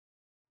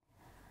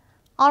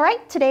All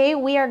right, today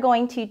we are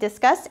going to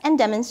discuss and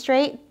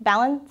demonstrate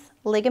balanced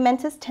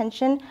ligamentous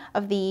tension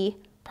of the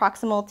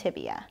proximal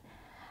tibia.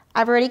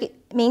 I've already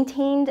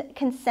maintained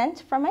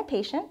consent from my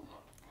patient.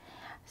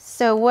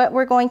 So what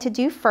we're going to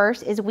do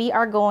first is we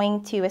are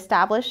going to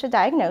establish a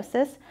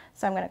diagnosis.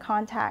 So I'm going to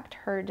contact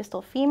her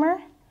distal femur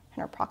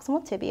and her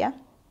proximal tibia.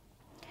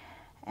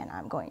 And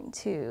I'm going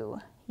to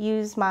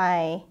use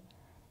my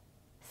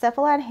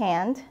cephalad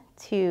hand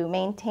to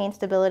maintain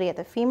stability at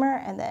the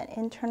femur and then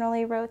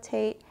internally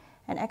rotate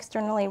and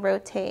externally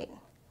rotate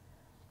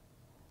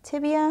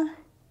tibia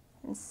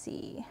and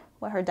see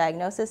what her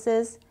diagnosis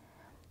is.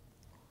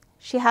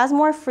 She has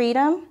more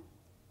freedom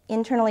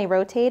internally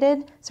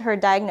rotated, so her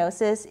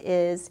diagnosis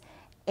is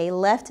a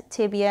left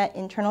tibia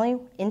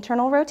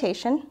internal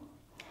rotation.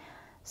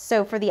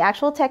 So for the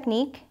actual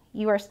technique,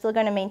 you are still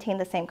going to maintain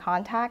the same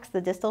contacts,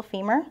 the distal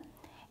femur,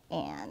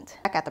 and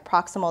back at the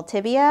proximal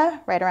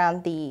tibia, right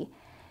around the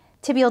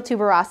tibial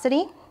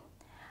tuberosity.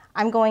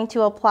 I'm going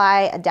to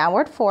apply a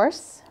downward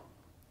force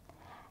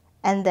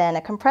and then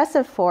a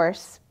compressive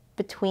force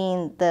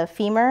between the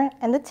femur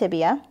and the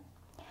tibia.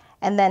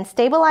 And then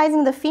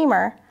stabilizing the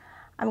femur,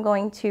 I'm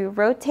going to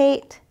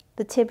rotate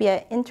the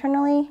tibia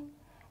internally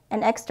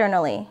and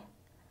externally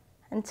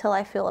until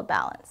I feel a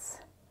balance.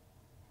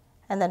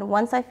 And then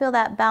once I feel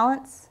that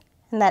balance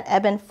and that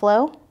ebb and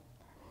flow,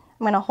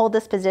 I'm going to hold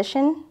this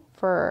position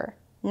for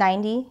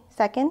 90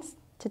 seconds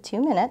to 2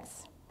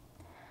 minutes.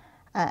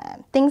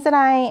 Things that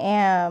I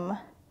am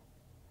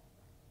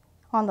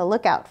on the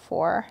lookout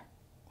for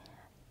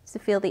is to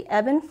feel the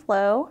ebb and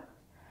flow,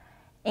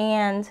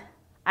 and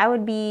I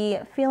would be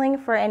feeling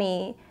for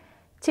any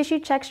tissue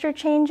texture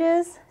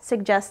changes,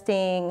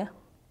 suggesting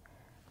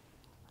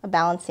a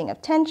balancing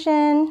of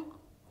tension,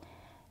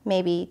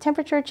 maybe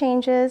temperature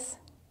changes,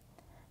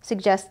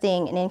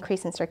 suggesting an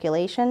increase in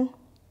circulation,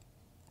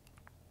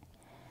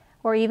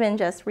 or even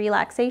just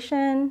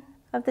relaxation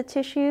of the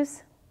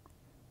tissues.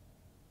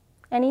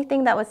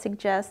 Anything that would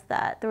suggest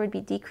that there would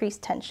be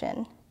decreased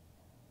tension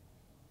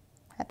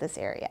at this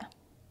area.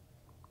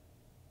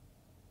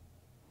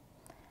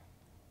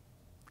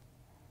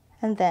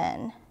 And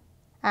then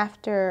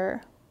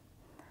after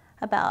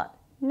about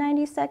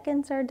 90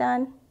 seconds are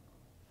done,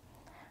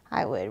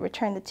 I would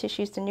return the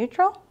tissues to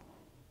neutral,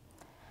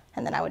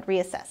 and then I would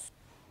reassess.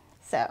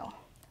 So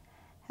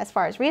as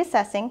far as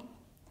reassessing,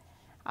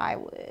 I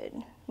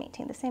would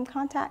maintain the same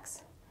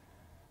contacts,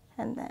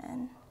 and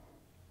then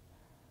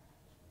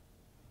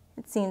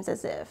it seems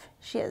as if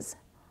she has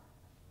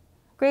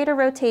greater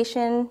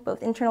rotation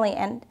both internally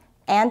and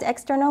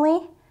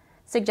externally,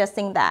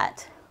 suggesting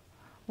that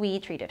we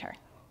treated her.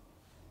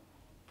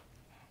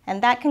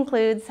 And that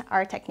concludes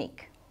our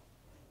technique.